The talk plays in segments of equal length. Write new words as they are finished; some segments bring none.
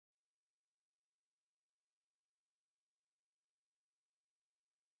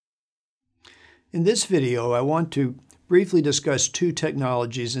In this video, I want to briefly discuss two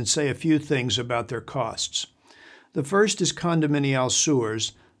technologies and say a few things about their costs. The first is condominial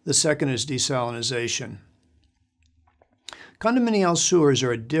sewers. The second is desalination. Condominial sewers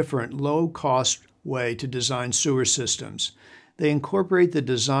are a different, low-cost way to design sewer systems. They incorporate the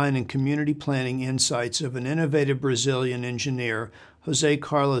design and community planning insights of an innovative Brazilian engineer, José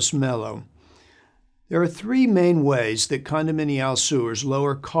Carlos Melo. There are three main ways that condominial sewers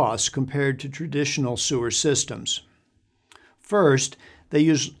lower costs compared to traditional sewer systems. First, they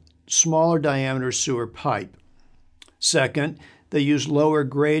use smaller diameter sewer pipe. Second, they use lower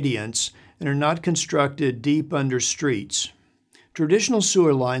gradients and are not constructed deep under streets. Traditional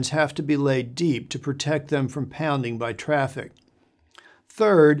sewer lines have to be laid deep to protect them from pounding by traffic.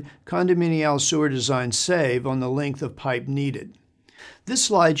 Third, condominial sewer designs save on the length of pipe needed. This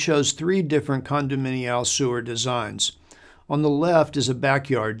slide shows three different condominial sewer designs. On the left is a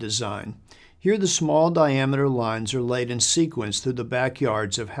backyard design. Here the small diameter lines are laid in sequence through the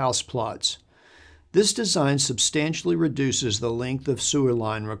backyards of house plots. This design substantially reduces the length of sewer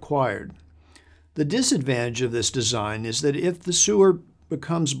line required. The disadvantage of this design is that if the sewer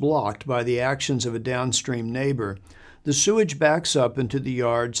becomes blocked by the actions of a downstream neighbor, the sewage backs up into the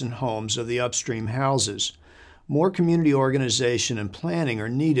yards and homes of the upstream houses. More community organization and planning are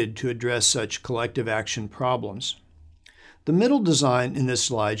needed to address such collective action problems. The middle design in this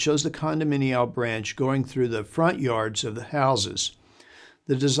slide shows the condominial branch going through the front yards of the houses.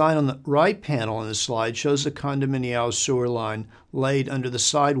 The design on the right panel in the slide shows the condominial sewer line laid under the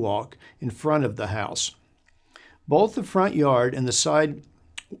sidewalk in front of the house. Both the front yard and the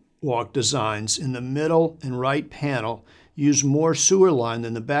sidewalk designs in the middle and right panel use more sewer line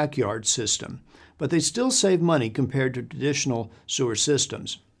than the backyard system, but they still save money compared to traditional sewer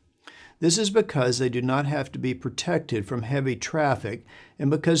systems. This is because they do not have to be protected from heavy traffic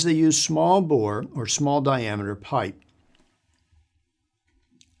and because they use small bore or small diameter pipe.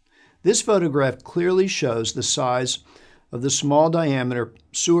 This photograph clearly shows the size of the small diameter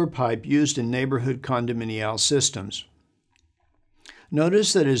sewer pipe used in neighborhood condominial systems.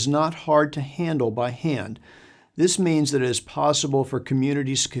 Notice that it is not hard to handle by hand. This means that it is possible for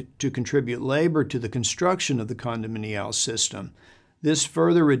communities to contribute labor to the construction of the condominial system. This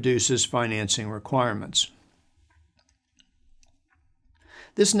further reduces financing requirements.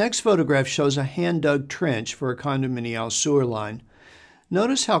 This next photograph shows a hand-dug trench for a condominial sewer line.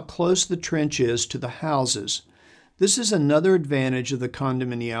 Notice how close the trench is to the houses. This is another advantage of the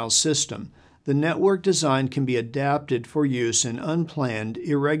condominial system. The network design can be adapted for use in unplanned,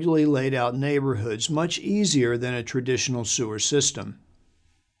 irregularly laid out neighborhoods much easier than a traditional sewer system.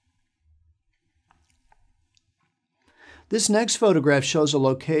 This next photograph shows a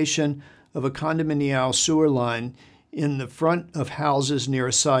location of a condominial sewer line in the front of houses near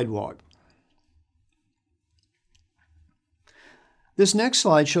a sidewalk. This next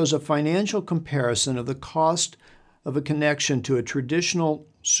slide shows a financial comparison of the cost of a connection to a traditional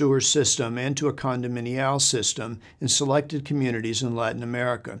sewer system and to a condominial system in selected communities in Latin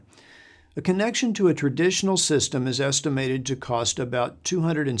America. A connection to a traditional system is estimated to cost about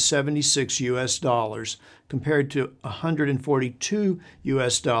 $276 compared to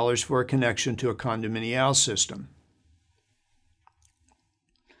 $142 for a connection to a condominial system.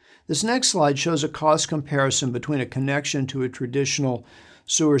 This next slide shows a cost comparison between a connection to a traditional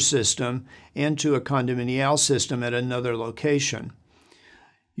sewer system and to a condominial system at another location.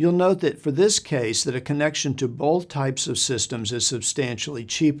 You'll note that for this case that a connection to both types of systems is substantially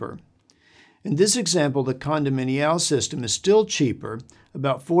cheaper. In this example, the condominial system is still cheaper,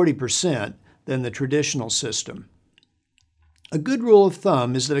 about 40%, than the traditional system. A good rule of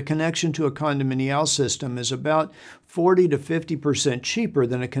thumb is that a connection to a condominial system is about 40 to 50% cheaper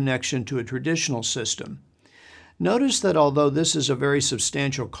than a connection to a traditional system. Notice that although this is a very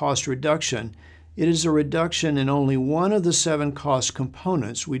substantial cost reduction, it is a reduction in only one of the 7 cost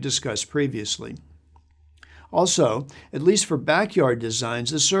components we discussed previously. Also, at least for backyard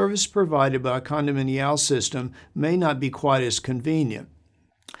designs, the service provided by a condominial system may not be quite as convenient.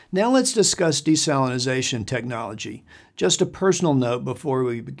 Now let's discuss desalination technology. Just a personal note before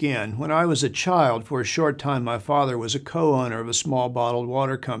we begin. When I was a child, for a short time, my father was a co-owner of a small bottled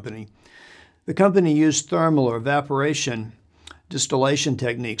water company. The company used thermal or evaporation distillation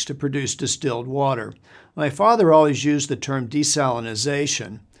techniques to produce distilled water. My father always used the term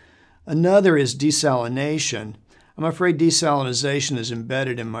desalination. Another is desalination. I'm afraid desalination is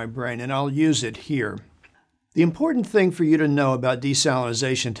embedded in my brain, and I'll use it here. The important thing for you to know about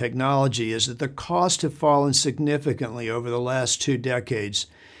desalination technology is that the costs have fallen significantly over the last 2 decades,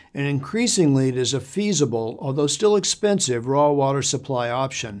 and increasingly it is a feasible, although still expensive, raw water supply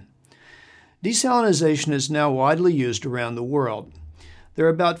option. Desalination is now widely used around the world. There are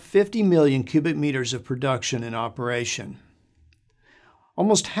about 50 million cubic meters of production in operation.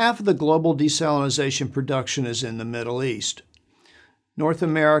 Almost half of the global desalination production is in the Middle East. North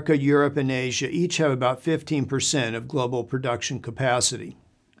America, Europe, and Asia each have about 15% of global production capacity.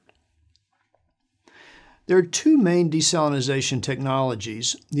 There are two main desalination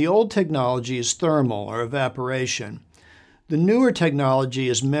technologies. The old technology is thermal, or evaporation. The newer technology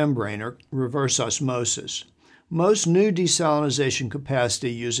is membrane, or reverse osmosis. Most new desalination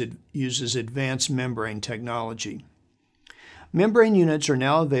capacity uses advanced membrane technology. Membrane units are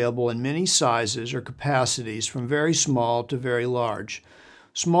now available in many sizes or capacities, from very small to very large.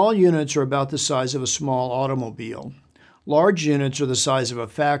 Small units are about the size of a small automobile. Large units are the size of a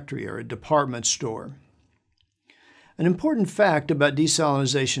factory or a department store. An important fact about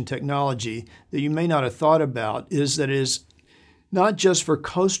desalination technology that you may not have thought about is that it is not just for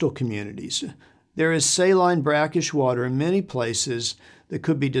coastal communities. There is saline brackish water in many places that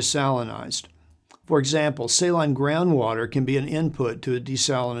could be desalinized. For example, saline groundwater can be an input to a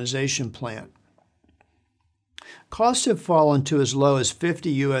desalination plant. Costs have fallen to as low as 50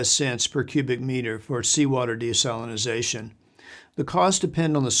 US cents per cubic meter for seawater desalination. The costs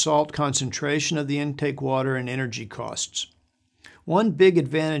depend on the salt concentration of the intake water and energy costs. One big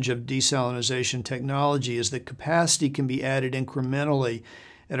advantage of desalination technology is that capacity can be added incrementally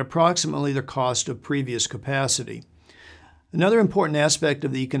at approximately the cost of previous capacity. Another important aspect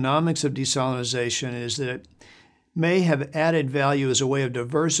of the economics of desalination is that it may have added value as a way of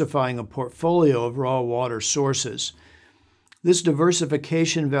diversifying a portfolio of raw water sources. This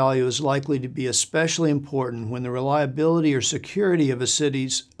diversification value is likely to be especially important when the reliability or security of a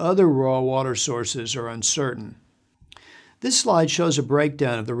city's other raw water sources are uncertain. This slide shows a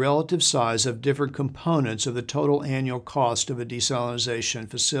breakdown of the relative size of different components of the total annual cost of a desalination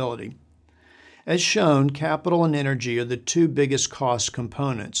facility. As shown, capital and energy are the two biggest cost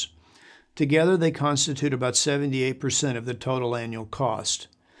components. Together, they constitute about 78% of the total annual cost.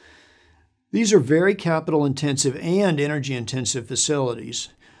 These are very capital-intensive and energy-intensive facilities.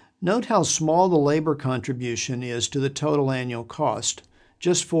 Note how small the labor contribution is to the total annual cost,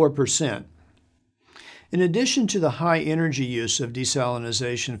 just 4%. In addition to the high energy use of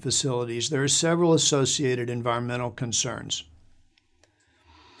desalination facilities, there are several associated environmental concerns.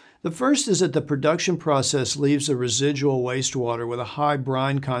 The first is that the production process leaves the residual wastewater with a high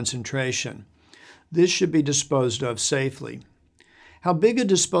brine concentration. This should be disposed of safely. How big a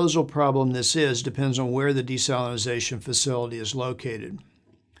disposal problem this is depends on where the desalination facility is located.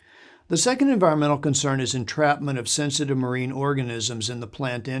 The second environmental concern is entrapment of sensitive marine organisms in the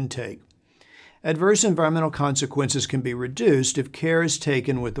plant intake. Adverse environmental consequences can be reduced if care is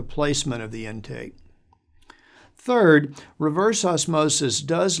taken with the placement of the intake. Third, reverse osmosis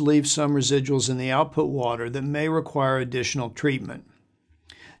does leave some residuals in the output water that may require additional treatment.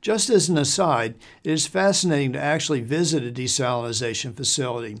 Just as an aside, it is fascinating to actually visit a desalination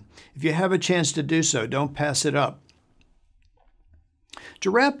facility. If you have a chance to do so, don't pass it up.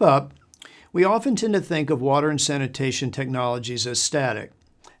 To wrap up, we often tend to think of water and sanitation technologies as static,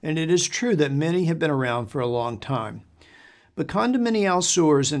 and it is true that many have been around for a long time. But condominial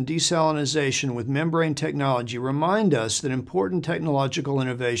sewers and desalination with membrane technology remind us that important technological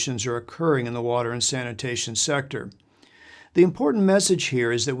innovations are occurring in the water and sanitation sector. The important message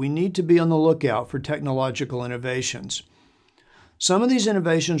here is that we need to be on the lookout for technological innovations. Some of these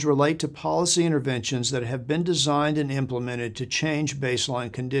innovations relate to policy interventions that have been designed and implemented to change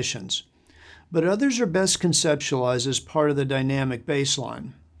baseline conditions, but others are best conceptualized as part of the dynamic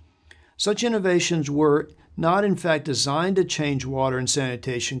baseline. Such innovations were not in fact designed to change water and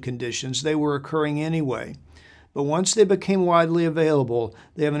sanitation conditions, they were occurring anyway. But once they became widely available,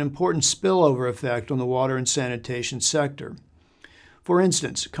 they have an important spillover effect on the water and sanitation sector. For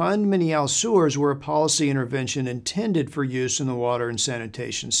instance, condominial sewers were a policy intervention intended for use in the water and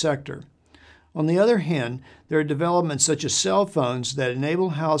sanitation sector. On the other hand, there are developments such as cell phones that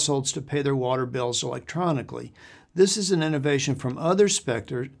enable households to pay their water bills electronically. This is an innovation from other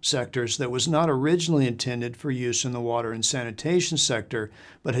sectors that was not originally intended for use in the water and sanitation sector,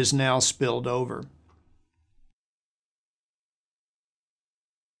 but has now spilled over.